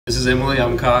This is Emily,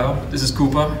 I'm Kyle. This is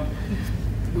Koopa.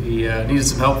 We needed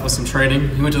some help with some training.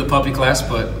 He went to the puppy class,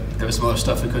 but there was some other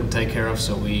stuff we couldn't take care of,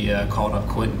 so we called up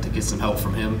Quentin to get some help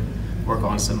from him, work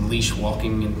on some leash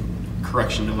walking and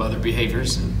correction of other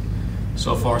behaviors. And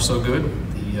so far, so good.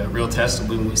 The real test will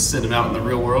be when we send him out in the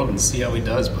real world and see how he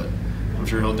does, but I'm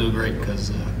sure he'll do great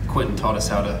because Quentin taught us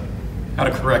how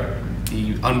to correct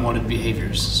the unwanted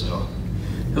behaviors, so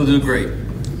he'll do great.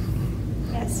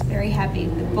 Yes, very happy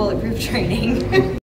with Bulletproof Training.